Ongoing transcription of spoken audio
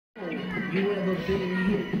Hey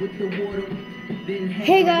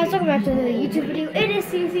guys, welcome back to another YouTube video. It is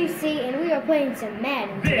CCC and we are playing some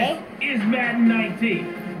Madden today. This is Madden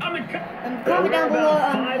 19. Comment down below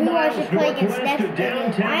who I should play against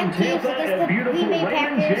next. I'm Chiefs against the Green Bay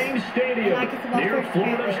Packers, and I get the ball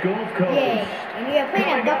first. Yay! And we are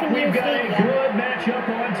playing at Buccaneers Stadium. A good matchup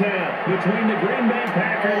on tap between the Green Bay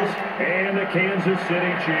Packers and the Kansas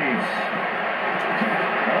City Chiefs.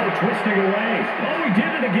 Oh, twisting away. Oh, he did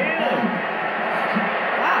it again.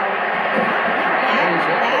 Wow. Not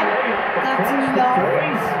bad. Got some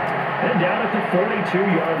yards. And down at the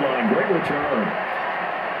 42-yard line. Great return.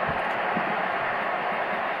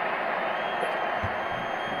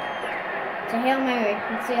 It's a Hail Mary.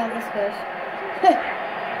 Let's see how this goes.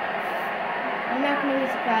 I'm not going to be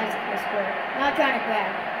surprised if I score. I'm not trying to grab.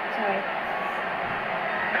 Sorry.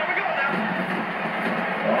 Here we go now.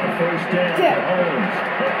 On first down, Mahomes.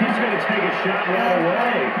 He's going to take a shot right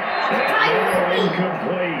away.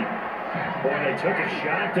 Incomplete. Boy, they took a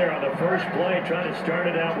shot there on the first play, trying to start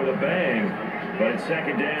it out with a bang. But it's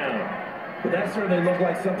second down. But that certainly looked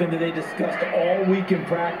like something that they discussed all week in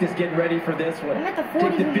practice, getting ready for this one. I'm at the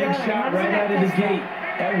Take the big shot right out of the gate.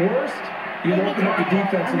 At worst, you open up the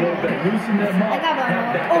defense a little bit, loosen them up,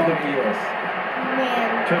 have that on the wheels.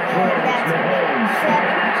 Man, To Mahomes.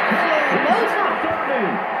 no stop.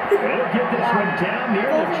 They'll get this one down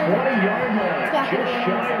near the 20-yard line, just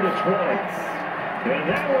shy of the 20. And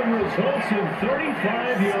that one results in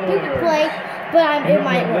 35 yards. Stupid play, but it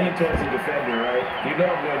might work. Lean towards the defender, right? You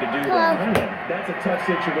know I'm going to do that. That's a tough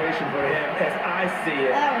situation for him, as I see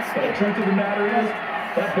it. But the truth of the matter is,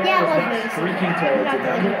 that ball is not streaking towards him. I'm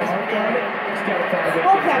going to arc on it. He's got to find a way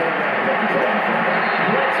to turn around.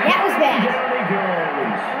 That was bad. Down he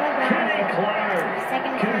goes. Kenny Clark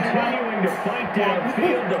continuing to fight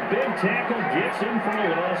downfield. The big tackle gets him for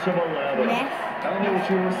a loss of 11. I don't know what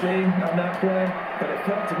you were seeing on that play, but it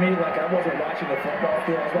felt to me like I wasn't watching a football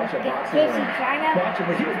field. I was watching a boxing ring. Watching,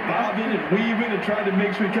 but he was bobbing and weaving and trying to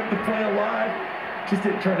make sure he kept the play alive. Just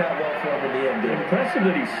didn't turn out well for him in the end. Impressive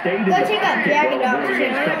that he stayed in the check out Dragon Dog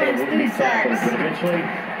channel. I want to do subs. Eventually,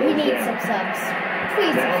 He needs some subs.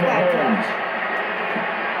 Please subscribe to him.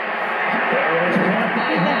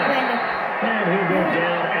 And he'll go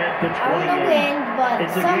down at the 20. I want to win, but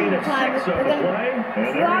sometimes we're going to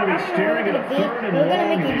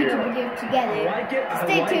make a YouTube video together.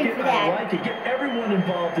 Stay tuned for that. I like it. Get everyone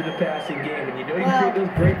involved in the passing game, and you know you can create those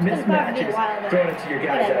great mismatches, throwing it to your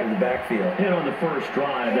guys out of the backfield. And on the first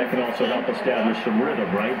drive, that can also help establish some rhythm,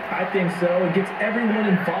 right? I think so. It gets everyone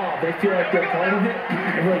involved. They feel like they're part of it.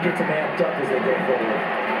 It really gets them amped up as they go forward.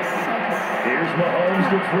 Here's Mahomes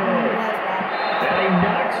to throw. And he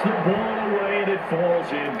knocks the ball away, and it falls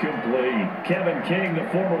incomplete. Kevin King, the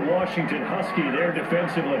former Washington Husky, there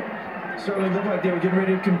defensively. Certainly looked like they were getting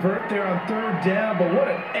ready to convert there on third down, but what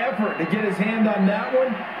an effort to get his hand on that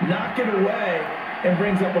one, knock it away, and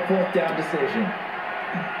brings up a fourth down decision.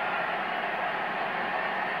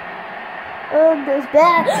 Oh, there's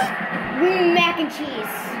bad. Mac and cheese.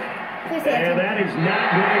 Please say and that is not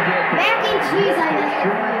going to get there. Mac and cheese, I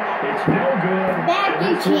know. It's no good. Mac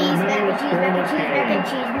and cheese, mac and cheese, mac and cheese, mac and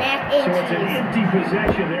cheese, mac and cheese. So it's an empty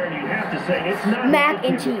possession there, and you have to say it's not mac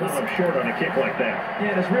and cheese. Come up short on a kick like that.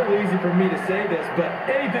 Yeah, it's real easy for me to say this, but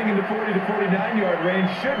anything in the 40 to 49-yard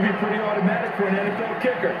range should be pretty automatic for an NFL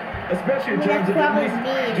kicker, especially in terms of at least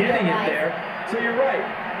getting it there. So you're right.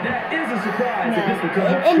 That is a surprise if this would come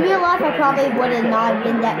up in real life, I probably would have not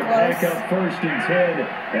been that close. Back up first and 10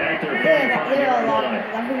 at their 45-yard line.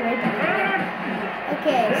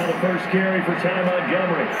 Okay. Now the first carry for Ty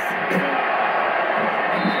Montgomery.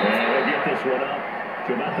 And we'll get this one up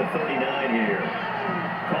to about the 39 here.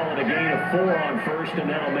 Call it a gain of 4 on first, and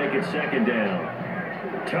that'll make it second down.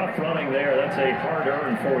 Tough running there. That's a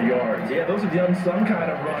hard-earned 4 yards. Yeah, those are the unsung kind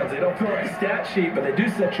of runs. They don't fill out the stat sheet, but they do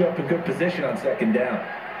set you up in good position on second down.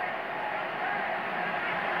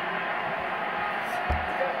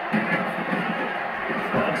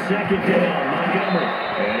 On second down, Montgomery.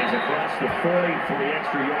 And he's across the 40 for the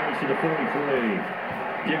extra yards to the 43.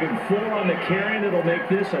 Give him 4 on the carry, and it'll make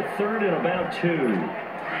this a third and about 2.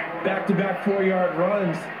 Back-to-back 4-yard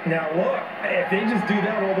runs. Now look, if they just do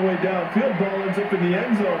that all the way downfield, ball ends up in the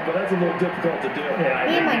end zone, but that's a little difficult to do. Yeah,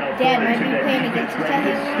 me and my dad might be playing against each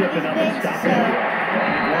other one of these days, so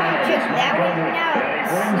check that one out.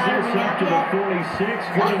 Brings this up to the 46,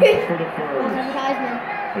 good enough for the first.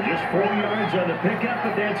 Just 4 yards on the pickup,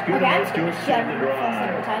 but that's good enough to extend the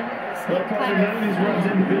drive. Well, probably none of these runs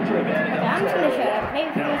individually have added up. I'm just going to shut up.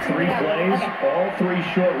 Maybe now 3 plays, all 3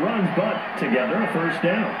 short runs, but together a first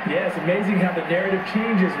down. Yeah, it's amazing how the narrative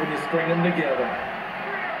changes when you string them together.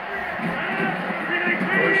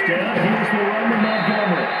 First first down. Here's the run to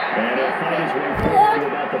Montgomery. And he'll find his way forward to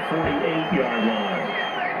about the 48-yard line.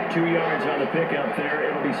 2 yards on the pickup there.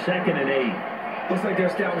 It'll be 2nd and 8. Looks like they're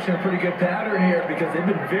establishing a pretty good pattern here because they've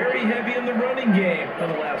been very heavy in the running game on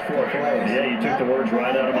the last 4 plays. Yeah, you took the words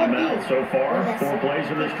right out of my mouth. So far, 4 plays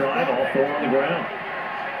in this drive, all 4 on the ground.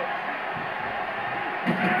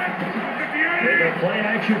 They go play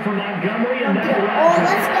action for Montgomery, and now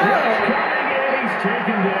let's go. And he's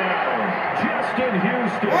taken down. Justin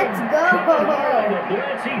Houston. Let's go. The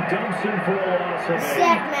blitz, he dumps him for a loss of 8.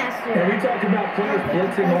 Sackmaster. And we talk about players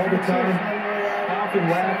blitzing all the time. I often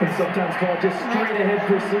laugh and sometimes call it just straight ahead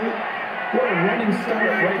pursuit. What a running start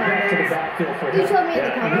right back to the backfield for him. You told me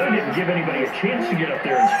Yeah, he really didn't give anybody a chance to get up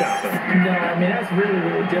there and stop him. No, I mean, that's really,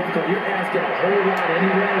 really difficult. You're asking a whole lot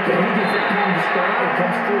anyway. But when he gets that time to start and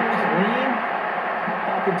comes through clean,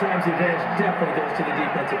 oftentimes the advantage definitely goes to the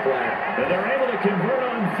defensive player. And they're able to convert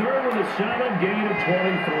on 3rd with a solid gain of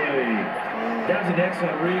 23. That's an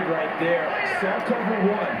excellent read right there. Saw cover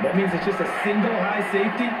 1. That means it's just a single high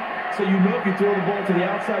safety. So you know if you throw the ball to the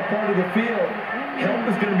outside part of the field, help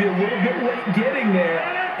is going to be a little bit late getting there.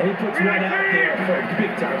 And he puts one out there for a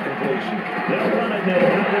big-time completion. They'll run it now.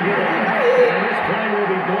 And this play will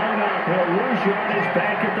be blown up. He'll lose yardage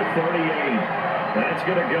back at the 38. That's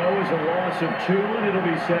going to go as a loss of 2, and it'll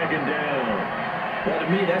be 2nd down. Well, to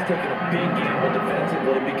me, that's taking a big gamble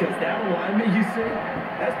defensively because that alignment you see,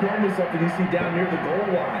 that's normally something you see down near the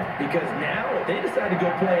goal line. Because now, if they decide to go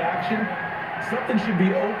play action, something should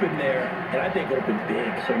be open there, and I think open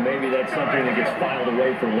big. So maybe that's something that gets filed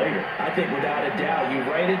away for later. I think without a doubt, you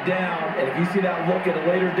write it down, and if you see that look at a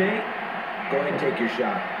later date, go ahead and take your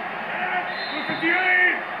shot.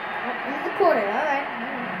 It's the quarter, all right.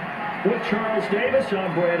 With Charles Davis,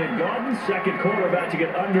 I'm Brandon Gaudin. 2nd quarter about to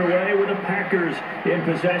get underway with the Packers in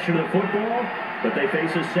possession of the football, but they face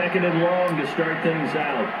a 2nd and long to start things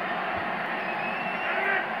out.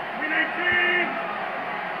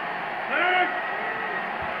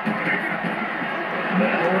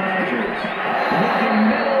 Matt Rogers looking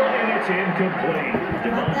middle, and it's incomplete.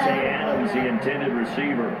 Devontae Adams, the intended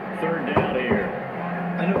receiver. 3rd down here.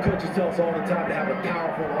 I know coaches tell us all the time to have a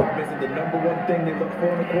powerful arm isn't the #1 thing they look for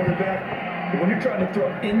in a quarterback. But when you're trying to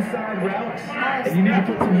throw inside routes and you need to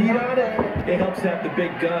put some heat on it, it helps to have the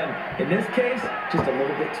big gun. In this case, just a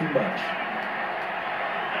little bit too much.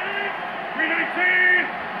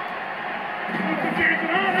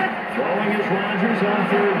 Throwing is Rodgers on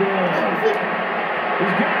 3rd down.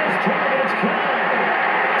 He's got his targets covered.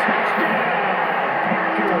 Touchdown,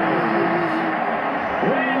 Packers.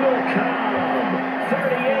 Randall Cobb,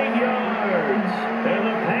 38 yards. And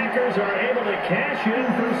the Packers are able to cash in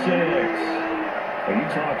for 6. Well, you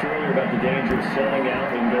talked earlier about the danger of selling out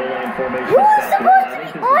in goal line formation. Who's supposed to be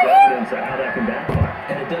this is on evidence of how that can backfire.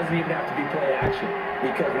 And it doesn't even have to be play action.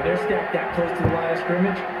 Because when they're stacked that close to the line of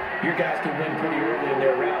scrimmage, your guys can win pretty early in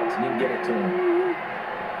their routes and you can get it to them.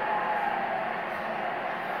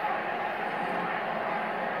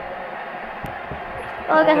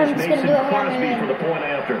 Oh, I guess I'm just going to do it one for the point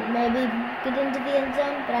after. Maybe get into the end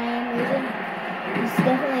zone, but I am losing. There's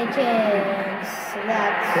definitely a chance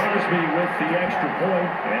that's... Crosby with the extra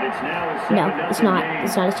point, and it's now a 7-0 No, it's not. game.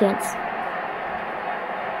 It's not a chance.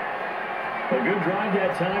 A good drive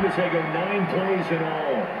that time as they go 9 plays in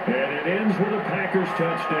all. And it ends with a Packers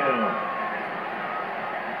touchdown.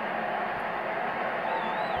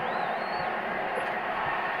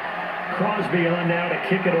 Crosby on now to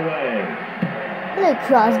kick it away. Hello,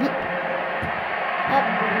 Crosby.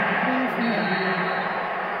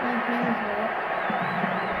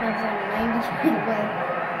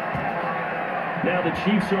 Now the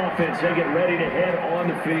Chiefs offense, they get ready to head on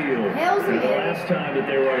the field. And the last time that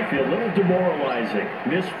they were on the field, a little demoralizing.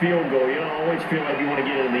 Missed field goal. You don't always feel like you want to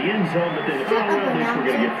get in the end zone, but then, well, at least we're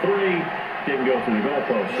going to get 3. Didn't go through the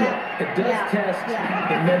goalpost. So. It does test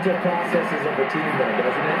the mental processes of a team, though,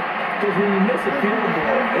 doesn't it? Because when you miss a field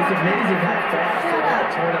goal, it's amazing how fast they want to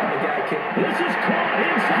turn on the guy kick. This is caught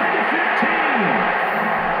inside the 15.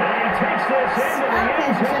 And he takes this into the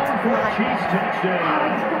end zone for a Chiefs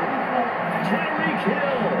touchdown. Tyreek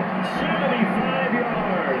Hill, 75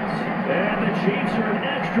 yards. And the Chiefs are an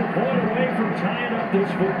extra point away from tying up this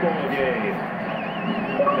football game.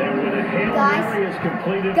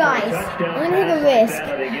 Guys, I'm going to take a risk.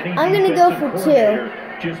 I'm going to go for 2.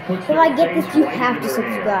 If I get this, you have to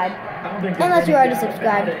subscribe. Unless you already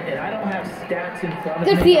subscribed. And I don't have stats in front of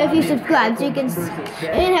Good for you if you subscribe, so you can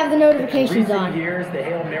and have the notifications on.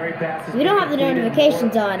 If you don't have the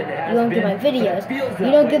notifications on, you won't get my videos. If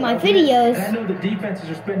you don't get my videos, I know the defenses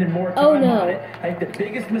are spending more time on it. I think the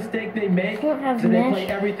biggest mistake they make is that they play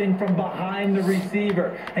everything from behind the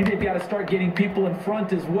receiver. I think they've got to start getting people in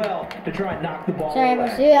front as well to try and knock the ball away.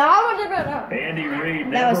 Andy Reid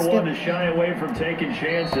never one to shy away from taking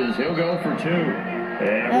chances. He'll go for 2.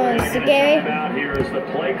 And we're going to get a timeout here as the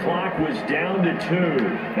play clock was down to 2.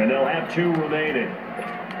 And they'll have 2 remaining.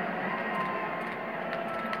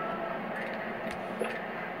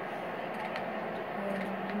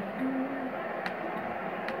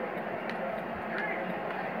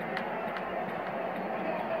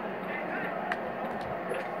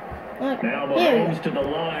 Now Mahomes to the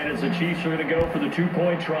line as the Chiefs are going to go for the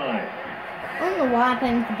 2-point try. I don't know why I'm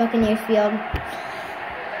playing with the Buccaneers field.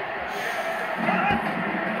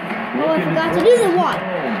 Oh, I forgot to do the one.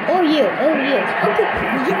 Oh, you.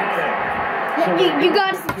 You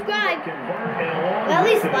gotta subscribe. Well, at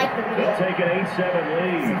least like the video. They'll take an 8-7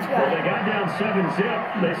 lead. Well, they got down 7-zip.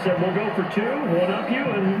 They said, we'll go for 2, 1-up you,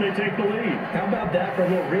 and they take the lead. How about that for a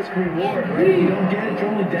little risk-reward, right? If you don't get it, you're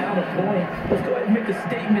only down a point. Let's go ahead and make a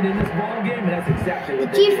statement in this ball game, and that's exactly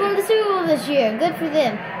what the Chiefs won the Super Bowl this year. Good for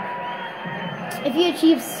them. If you're a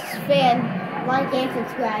Chiefs fan, like and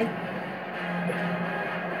subscribe.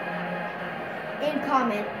 And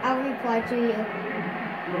comment. I'll reply to you.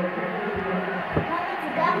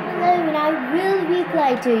 Comment down below and I will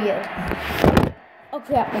reply to you. Oh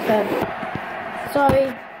crap, my phone. Sorry.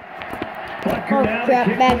 Oh crap,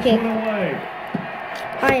 bad kick.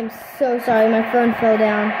 I am so sorry, my phone fell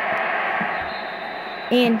down.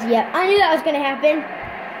 And yeah, I knew that was going to happen.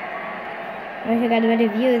 I wish I got a better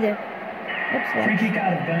view of the... Free kick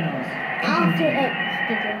out of bounds.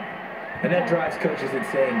 And that drives coaches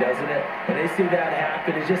insane, doesn't it? When they see that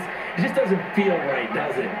happen, it just doesn't feel right,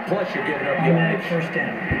 does it? Plus, you're giving up yardage. First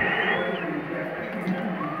down.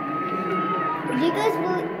 Do you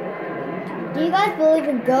guys believe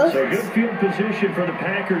in ghosts? So good field position for the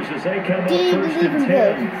Packers as they come up Do you first believe in and 10.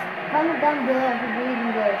 ghosts? Comment down below if you believe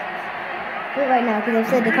in ghosts. Do it right now, because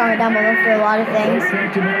I've said to comment down below for a lot of things.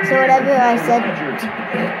 So whatever I said,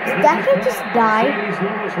 did that guy just die?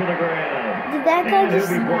 Did that guy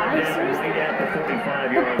just die?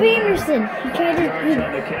 But Beamerson, he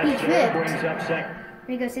tripped. Let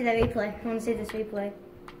me go see that replay. I want to see this replay.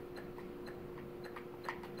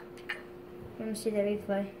 I want to see that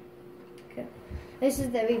replay. Okay. This is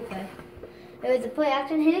the replay. There was a play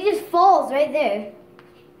action, and he just falls right there.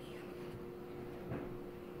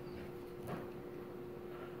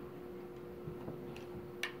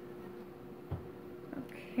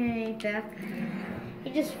 Okay, back. He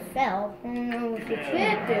just fell. I don't know if he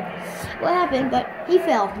tripped or what happened, but he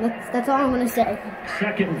fell. That's all I'm going to say.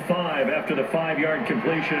 2nd and 5 after the 5-yard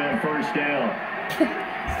completion on first down.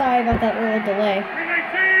 Sorry about that little delay.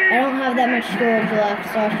 I don't have that much storage left,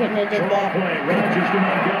 so I shouldn't have did that.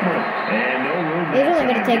 It's only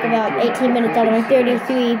going to take about 18 minutes out of my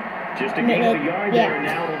 33 minutes.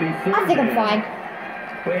 Yeah, I think I'm fine.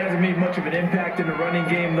 Well, he hasn't made much of an impact in the running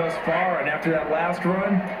game thus far, and after that last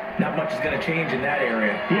run, not much is going to change in that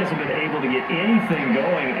area. He hasn't been able to get anything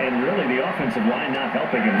going, and really the offensive line not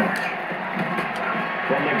helping him much.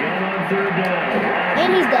 From the gun on 3rd down.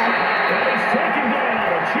 And he's dead. And he's taken down.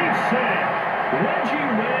 A Chiefs sack. Reggie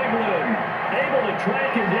Ragland able to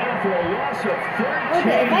track him down for a loss of 13.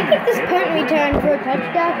 Okay, if I get this punt return for a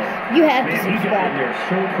touchdown, you have to subscribe. He got in there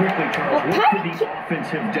so quickly, Charles. What could the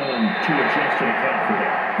offense have done to adjust to the count for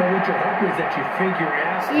that? But what you're hoping is that you figure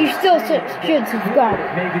out. You still should subscribe.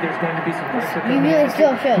 Maybe there's going to be some pressure. You really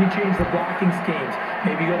still should. You change the blocking schemes.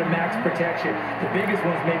 Maybe go to max protection. The biggest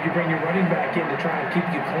one is maybe you bring your running back in to try and keep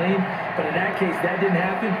you clean. But in that case, that didn't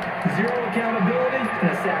happen. 0 accountability, and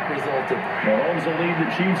a sack resulted. Mahomes will lead the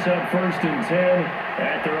Chiefs up 1st and 10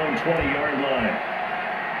 at their own 20-yard line.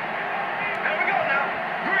 Here we go now.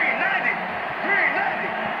 Green 90. Green 90.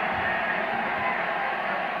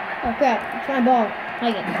 Oh crap, it's my ball.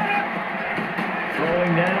 Like it.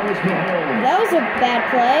 Throwing now is Mahomes. That was a bad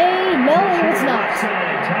play. No, it was not.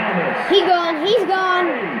 He's gone.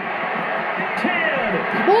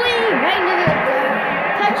 10. Boing, right into the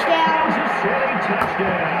touchdown.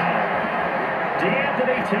 Touchdown.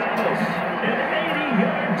 D'Anthony Thomas, an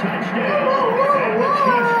 80-yard touchdown. And the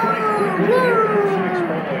Chiefs break quickly here for 6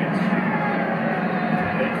 points.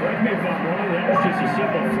 And correct me if I'm wrong, that was just a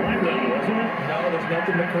simple flag down, wasn't it? No, there's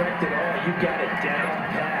nothing to correct at all. You got it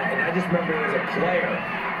down pat. And I just remember as a player,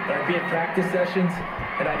 I'd be at practice sessions,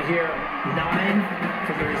 and I'd hear 9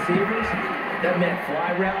 from the receivers. That meant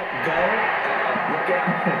fly route, go. Look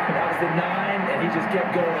out. That was the 9, and he just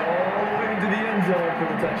kept going all the way into the end zone for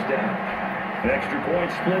the touchdown. Extra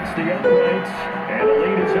point splits the uprights, and the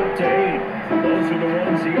lead is up to 8. Those are the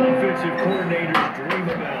ones the offensive coordinators dream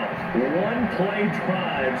about. One-play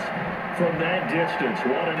drives from that distance.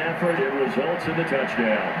 What an effort. It results in the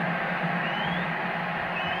touchdown.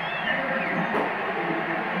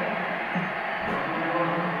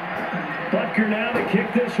 Butker now to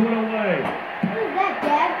kick this one away. What is that,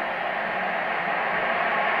 Dad?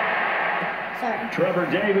 Sorry. Trevor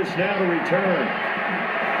Davis now to return.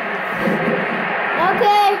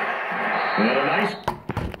 Okay. And a nice...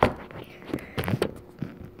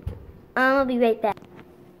 I'll be right back.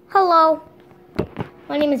 Hello.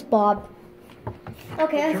 My name is Bob.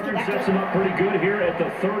 Okay, let's get Turn back sets to him up pretty good here at the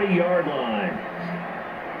 30-yard line.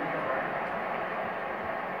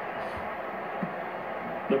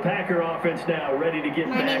 The Packer offense now ready to get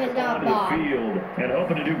My name is back not onto Bob. the field and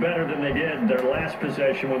hoping to do better than they did their last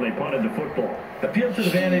possession when they punted the football. Appeal to the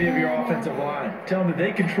vanity of your offensive line. Tell them that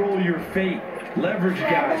they control your fate. Leverage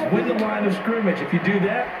guys. Win the line of scrimmage. If you do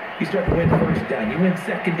that, you start to win first down. You win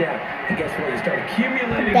second down. And guess what? You start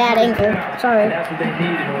accumulating Bad first angle. downs. Sorry. And that's what they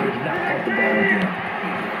need in order to not punt the ball again.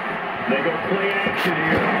 They go play action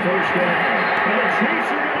here on first down. And the Chiefs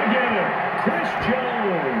are going to get him. Chris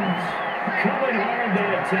Jones coming hard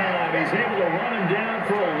that time. He's able to run him down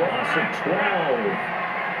for a loss of 12.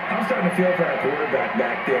 I'm starting to feel for our quarterback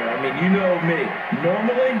back there. I mean, you know me.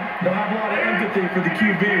 Normally, don't have a lot of empathy for the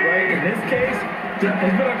QB, right? In this case, he's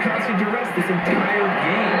been on constant duress this entire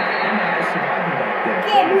game. I'm not just surviving back there.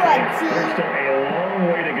 There's still a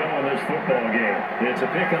long way to go in this football game. It's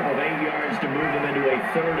a pickup of 8 yards to move them into a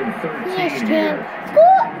 3rd and 13 here.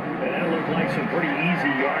 And that looked like some pretty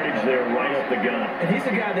easy yardage there right up the gut. And he's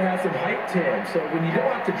a guy that has some height to him. So when you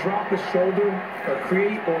don't have to drop a shoulder or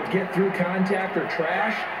create or get through contact or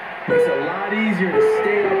trash, it's a lot easier to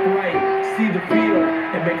stay upright, see the field,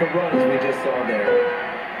 and make a run as we just saw there.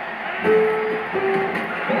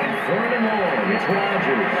 On 3rd and long, it's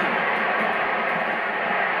Rodgers.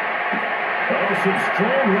 Oh, some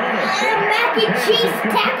strong running. Madden Chiefs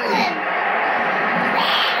tackle him.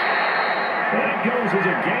 That goes as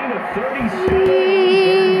a gain of 37 on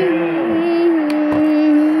 3rd down.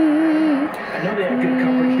 I know they have good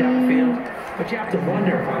coverage downfield, but you have to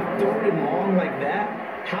wonder, if I'm 3rd and long like that,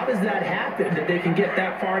 how does that happen that they can get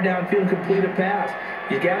that far downfield and complete a pass?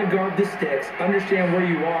 You got to guard the sticks, understand where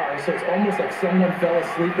you are, so it's almost like someone fell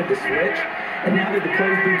asleep at the switch, and now that the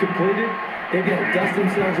play's been completed, they've got to dust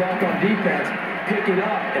themselves off on defense, pick it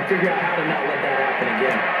up, and figure out how to not let that happen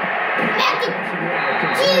again.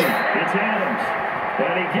 It's Adams.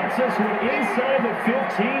 And he gets us one inside the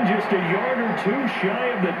 15, just a yard or two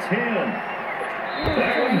shy of the 10.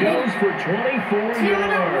 That one goes for 24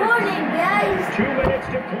 yards. 2 minutes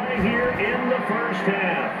to play here in the first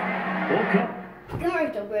half. We'll come.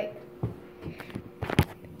 Commercial break.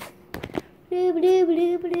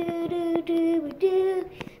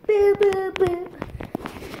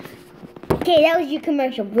 Okay, that was your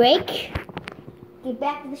commercial break. Get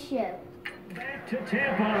back to the show. Back to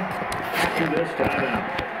Tampa after this timeout.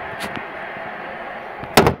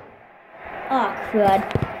 Oh, crud.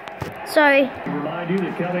 Sorry. Remind you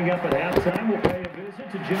that coming up at halftime, we'll pay a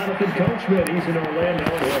visit to Jonathan Coachman. He's in Orlando,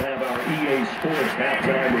 and we'll have our EA Sports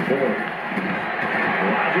halftime report.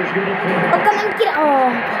 Rodgers going to play. Oh, come on, get it.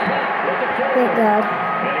 Oh, thank God.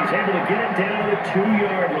 And he's able to get it down to the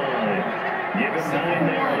 2-yard line. Give him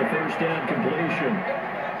 9 there on the first down completion.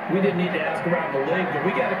 We didn't need to ask around the league, but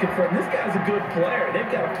we got to confirm this guy's a good player.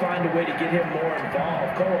 They've got to find a way to get him more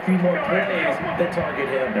involved, call a few more plays that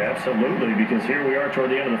target him. Absolutely, because here we are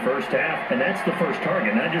toward the end of the first half, and that's the first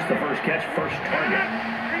target, not just the first catch, first target.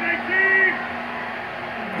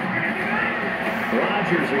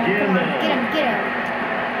 Rodgers again now. Get him.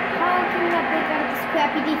 How can that break out of this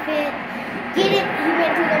crappy defense? Get it. He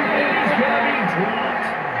went to the He's going to be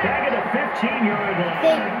dropped. Back at the 15-yard line.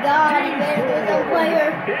 Thank God he went to his own player.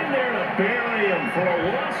 In there to bury him for a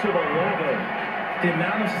loss of 11. The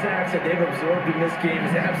amount of sacks that they've absorbed in this game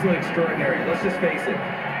is absolutely extraordinary. Let's just face it.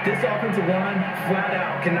 This offensive line, flat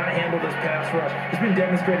out, cannot handle this pass rush. It's been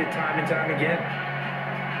demonstrated time and time again.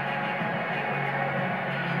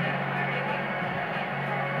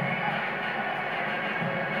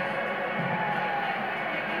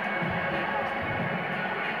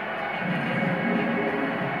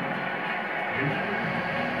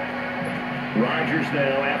 Rodgers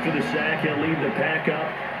now, after the sack, he'll lead the pack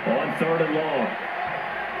up on 3rd and long.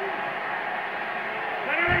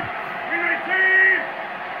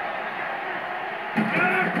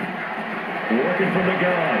 Working from the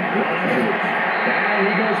gun, Rodgers. And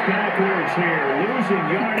he goes backwards here, losing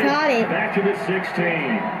yardage. Caught it. Back to the 16.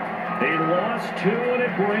 He lost 2, and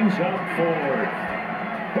it brings up 4th.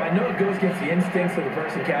 Well, I know it goes against the instincts of the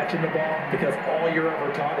person catching the ball because all you're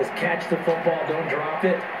ever taught is catch the football, don't drop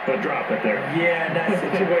it. But drop it there. Yeah, in that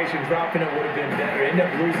situation, dropping it would have been better. End up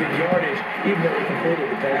losing yardage, even though he completed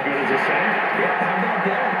the pass. As good as a sack? Yeah, how about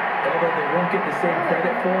that? Although they won't get the same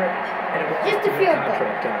credit for it, and it won't Just a field goal.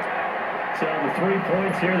 contract time. So the 3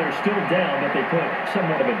 points here, they're still down, but they put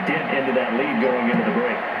somewhat of a dent into that lead going into the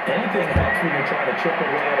break. Anything helps when you're trying to chip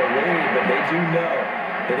away at a lead, but they do know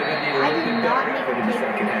that they're going to need a little bit better effort in the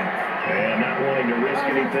second half. And not wanting to risk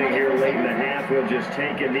anything here late in the half, we'll just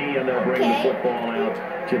take a knee and they'll bring the football out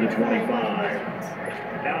to the 25.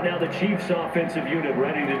 Out now the Chiefs offensive unit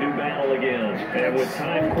ready to do battle again. And with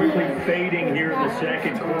time quickly fading here in the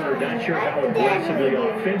second quarter, not sure how aggressively,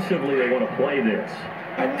 offensively they want to play this.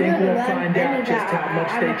 I think we'll find out just how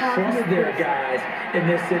much they trust their guys in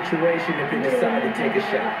this situation if they decide to take a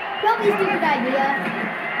shot. Probably a stupid idea.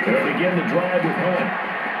 They'll begin the drive with Hunt.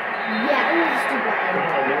 Yeah, it was a stupid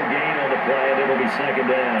idea. No gain on the play, and it'll be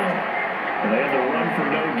second down. And they had the run for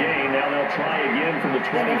no gain. Now they'll try again from the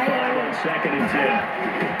 25 on 2nd and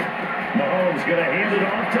 10. Mahomes going to hand it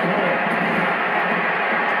off to Hunt.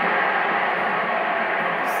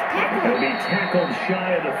 He'll be tackled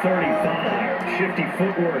shy of the 35. Shifty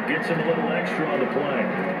footwork gets him a little extra on the play.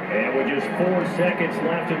 And with just 4 seconds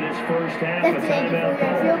left in this first half, a timeout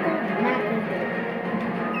call.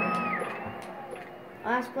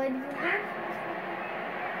 Last play.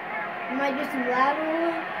 Might do some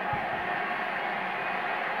lateral.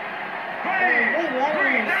 Wait,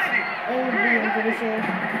 lateral. It would be, I'm pretty sure.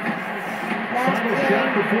 Last Final shot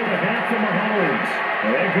play. before the half from Mahomes.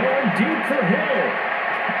 And going deep for Hill.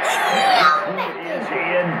 Is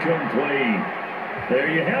incomplete. There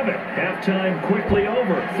you have it. Halftime quickly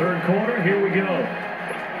over. Third quarter, here we go.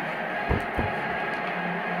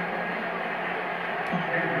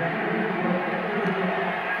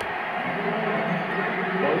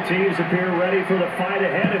 Both teams appear ready for the fight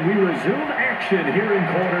ahead, and we resume action here in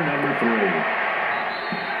quarter number 3.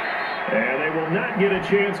 And they will not get a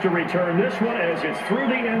chance to return this one as it's through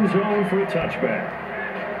the end zone for a touchback.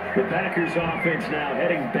 The Packers offense now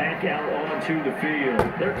heading back out onto the field.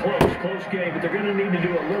 They're close game, but they're going to need to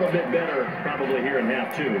do a little bit better probably here in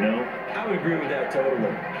half 2, no? I would agree with that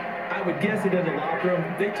totally. I would guess it in the locker room.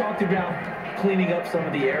 They talked about cleaning up some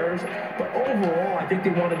of the errors, but overall, I think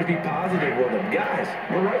they wanted to be positive with them. Guys,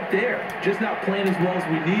 we're right there. Just not playing as well as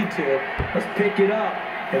we need to. Let's pick it up,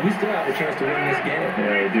 and we still have a chance to win this game.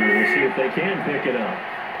 Yeah, they do. We'll see if they can pick it up.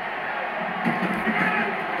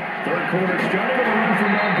 Third quarter starting with a run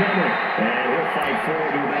from Montgomery. And he'll fight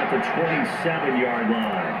forward to about the 27-yard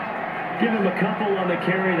line. Give him a couple on the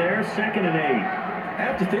carry there, 2nd and 8. I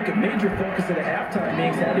have to think a major focus at a halftime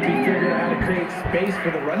means had to be figuring out how to create space for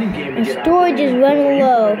the running game to The get storage is running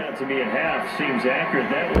low. Out to me at half seems accurate.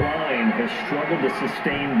 That line has struggled to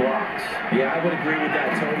sustain blocks. Yeah, I would agree with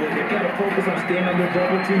that totally. They've got to focus on staying under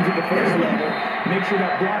double teams at the first level. Make sure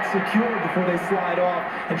that block's secure before they slide off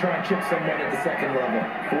and try and chip someone at the second level.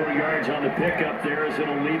 4 yards on the pickup there as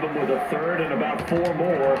it'll leave them with a third and about 4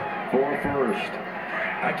 more for a first.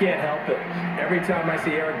 I can't help it. Every time I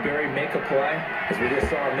see Eric Berry make a play, as we just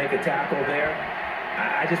saw him make a tackle there,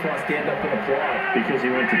 I just want to stand up and applaud. Because he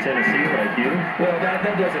went to Tennessee like you? Well, that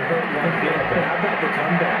doesn't hurt one bit, but how about the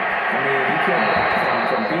comeback? I mean, he came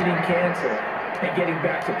back from beating cancer and getting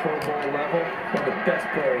back to Pro Bowl level, one of the best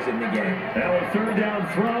players in the game. Now a third down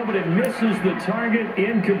throw, but it misses the target,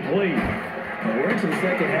 incomplete. Well, we're into the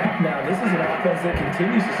second half now. This is an offense that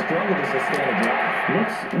continues to struggle to sustain a drive.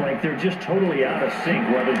 Looks like they're just totally out of sync,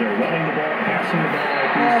 whether they're running the ball, passing the ball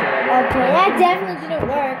like we saw there. Okay, that definitely didn't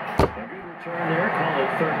work. A good return there, call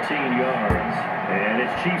it 13 yards. And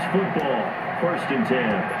it's Chiefs football, 1st and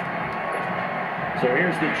 10. So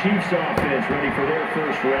here's the Chiefs offense ready for their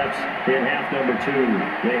first reps in half number 2.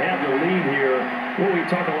 They have the lead here. Well, we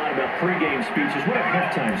talk a lot about pregame speeches. What are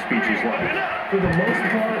halftime speeches like? For the most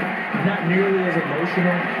part, not nearly as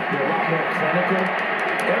emotional. They're a lot more clinical.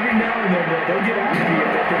 Every now and then, they'll get after you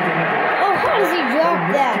if they think they need to. Oh, how does he drop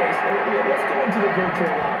that? Let's go into the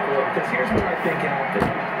virtual locker room, because here's what I think happened.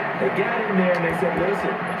 They got in there and they said,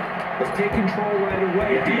 listen, let's take control right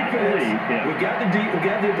away. Defense, we got the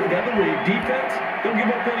lead. Defense, don't give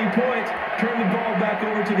up any points. Turn the ball back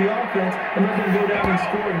over to the offense and let them go down and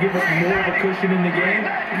score and give us more of a cushion in the game.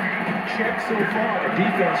 Check so far.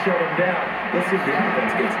 Defense shut them down. Let's see if the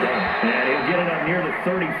offense gets done. And he'll get it up near the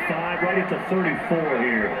 35, right at the 34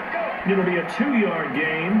 here. It'll be a 2-yard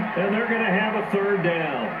gain, and they're going to have a third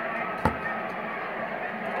down.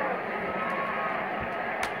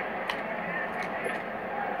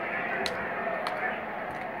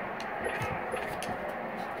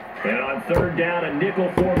 And on third down, a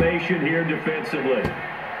nickel formation here defensively. Here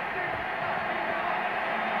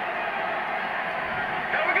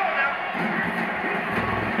we go now.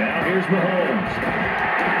 Now here's Mahomes.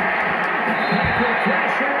 Tackle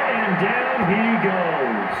pressure, and down he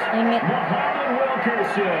goes. Muhammad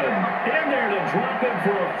Wilkerson in there to drop it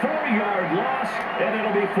for a 4-yard loss, and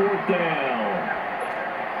it'll be 4th down.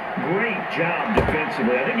 Great job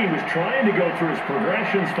defensively. I think he was trying to go through his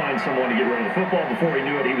progressions, find someone to get rid of the football. Before he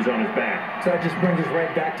knew it, he was on his back. So that just brings us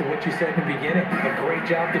right back to what you said in the beginning. A great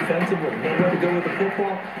job defensively. Nowhere to go with the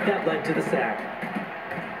football. That led to the sack.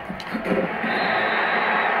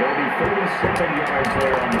 There'll be 37 yards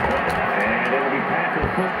there on the play. And it'll be Packer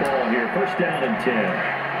football here. 1st down and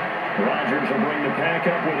 10. Rodgers will bring the pack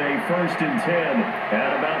up with a 1st and 10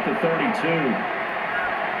 at about the 32.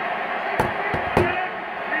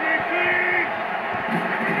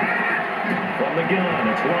 From the gun,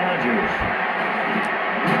 it's Rodgers.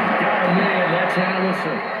 Got a man, that's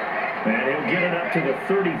Allison. And he'll get it up to the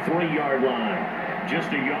 33-yard line.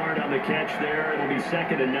 Just a yard on the catch there. It'll be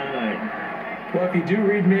 2nd and 9. Well, if you do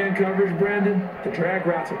read man coverage, Brandon, the drag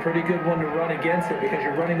route's a pretty good one to run against it because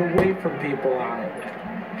you're running away from people on it.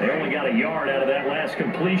 They only got a yard out of that last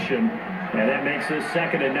completion, and that makes this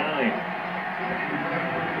 2nd and 9.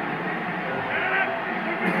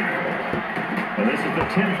 And this is the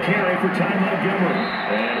 10th carry for Ty Montgomery.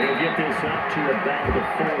 And he'll get this up to about the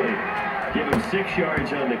 40. Give him 6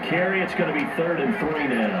 yards on the carry. It's going to be 3rd and 3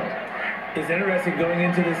 now. It's interesting going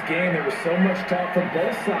into this game. There was so much talk from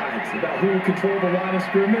both sides about who would control the line of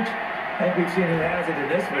scrimmage. I think we've seen who has it in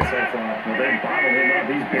this one so far. Well, they bottled him up.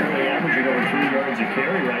 He's barely averaging over 3 yards a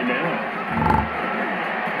carry right now.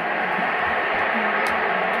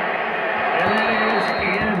 And that is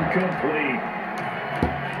incomplete.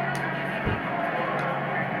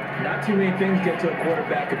 Not too many things get to a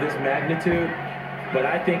quarterback of this magnitude, but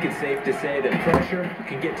I think it's safe to say that pressure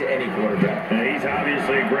can get to any quarterback. And he's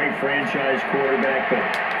obviously a great franchise quarterback, but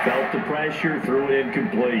felt the pressure, threw it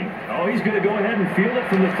incomplete. Oh, he's going to go ahead and field it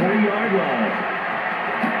from the 3-yard line.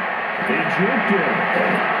 He juked it.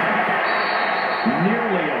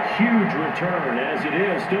 Nearly a huge return, as it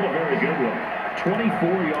is. Still a very good one.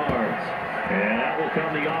 24 yards. And that will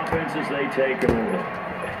come the offense as they take over.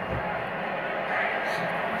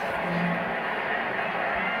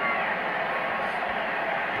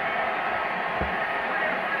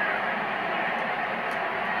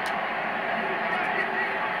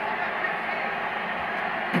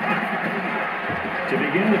 To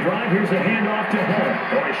begin the drive, here's a handoff to Hunt.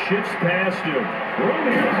 Oh, he shifts past him. Room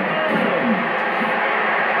here for Hunt.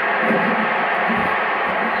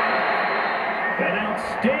 An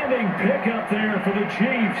outstanding pickup there for the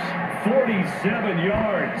Chiefs. 47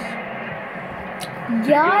 yards.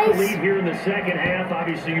 Guys, The lead here in the second half.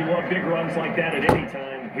 Obviously, you love big runs like that at any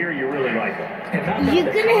time. Here, you really like them. you're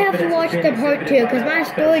gonna have to watch the part 2 because my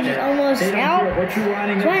storage is almost out. So I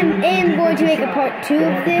am going to make a part 2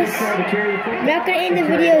 of this. I'm not gonna end the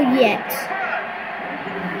video yet.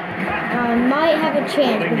 I might have a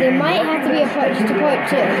chance, but there might have to be just a part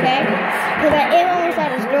 2, okay? Because I am almost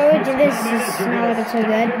out of storage, and this is not looking so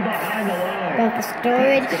good. About the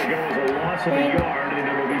storage thing.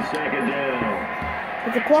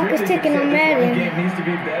 But the clock is ticking on Madden. The game needs to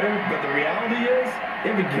be better, but the reality is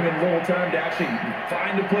they've been given little time to actually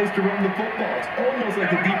find a place to run the football. It's almost like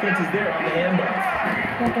the defense is there on the handoff.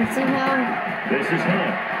 But then somehow, This is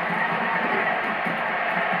Hunt.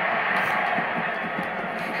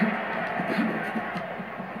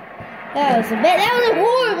 that was a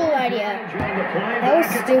horrible idea. That was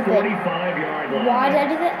stupid. Why did I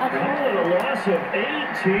do that? I don't Call it a loss of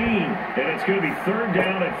 18, and it's going to be 3rd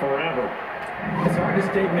down and forever. It's hard to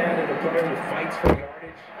stay mad at a player who fights for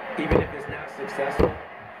yardage, even if it's not successful.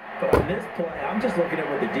 But on this play, I'm just looking at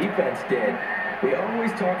what the defense did. We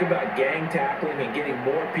always talk about gang tackling and getting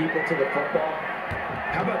more people to the football.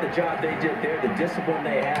 How about the job they did there, the discipline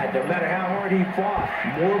they had? No matter how hard he fought,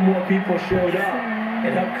 more and more people showed up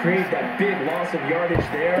and helped create that big loss of yardage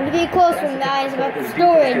there. I'm gonna be close one, guys, about the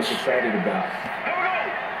storage. Excited about. Here we go.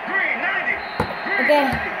 Green, 90. Okay,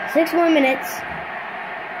 6 more minutes.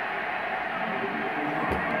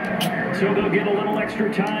 So they'll get a little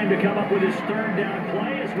extra time to come up with his 3rd down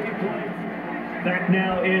play as we play. Back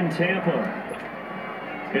now in Tampa.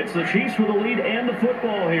 It's the Chiefs with the lead and the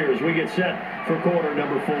football here as we get set for quarter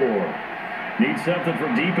number 4. Need something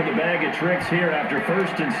from deep in the bag of tricks here after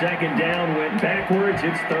 1st and 2nd down went backwards.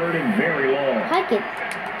 It's 3rd and very long. Hike it.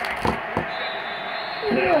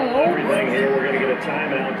 Now everything here, we're going to get a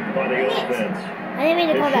timeout by the offense. I I didn't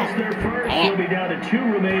mean to call It's that. just their first. They'll be down to 2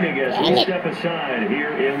 remaining as we step aside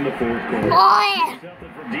here in the 4th quarter. Oh, yeah.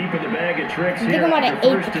 Something from deep in the bag of tricks I think here. I'm gonna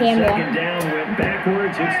After eat first the and camera. second down went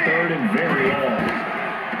backwards. It's 3rd and very long.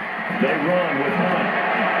 They run with Hunt.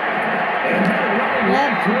 And that running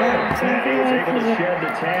right through. That is able to shed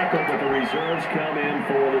the tackle, but the reserves come in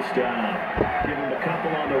for the stop. Give him a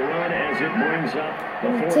couple on the run as it brings up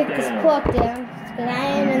the 4th Take this down. clock down because I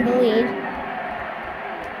am in the lead.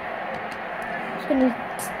 Just gonna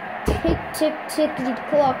tick, tick, tickety,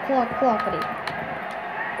 clock, clockety.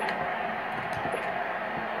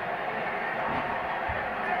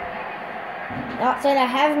 Outside, I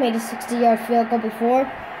have made a 60-yard field goal before.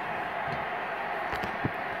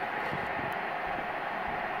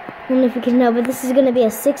 I don't know if you can know, but this is gonna be a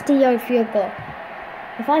 60-yard field goal.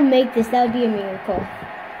 If I make this, that would be a miracle.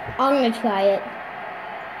 I'm gonna try it.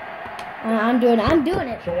 I'm doing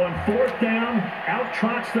it. So on 4th down, out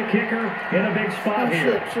trots the kicker in a big spot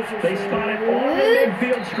here. Shoot. They spot it on the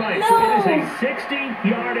midfield stripe. No. So it is a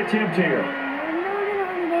 60-yard attempt here.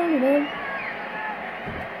 No.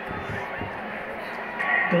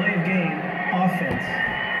 Delay of game, offense.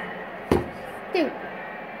 Dude.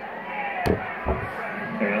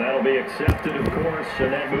 And that'll be accepted, of course,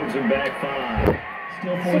 and that moves him back 5.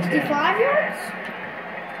 Still 4th 65 down. yards?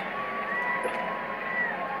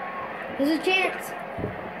 There's a chance.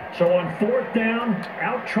 So on 4th down,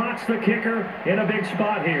 out trots the kicker in a big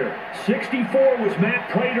spot here. 64 was Matt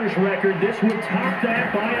Prater's record. This would top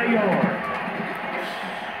that by a yard.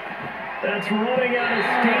 That's running out of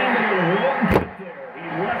steam, and it won't get there. He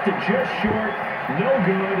left it just short, no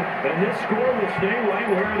good, and this score will stay right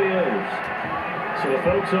where it is. So the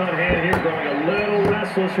folks on hand here growing a little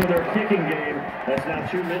restless with their kicking game. That's now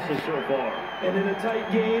 2 misses so far. And in a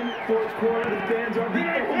tight game, 4th quarter, the fans are the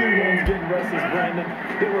only ones getting restless, Brandon.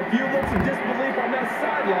 There were a few looks of disbelief on that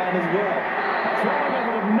sideline as well. Throwing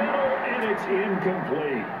over the middle, and it's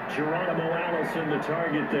incomplete. Geronimo Allison the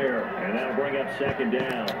target there, and that'll bring up 2nd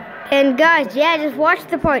down. And guys, yeah, just watch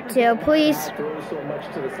the part 2, please. Throws so much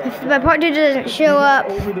to the If my part 2 doesn't show up,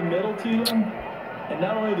 over the middle to them. And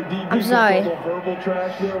not only the DB I'm sorry. verbal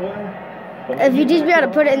trash their way. If you just be able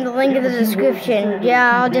to put it in the link in the description,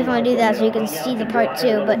 yeah, I'll definitely do that so you can see the part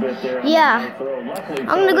 2. But yeah, I'm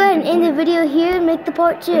gonna go ahead and end the video here and make the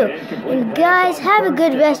part 2. And guys, have a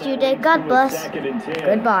good rest of your day. God bless.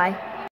 Goodbye.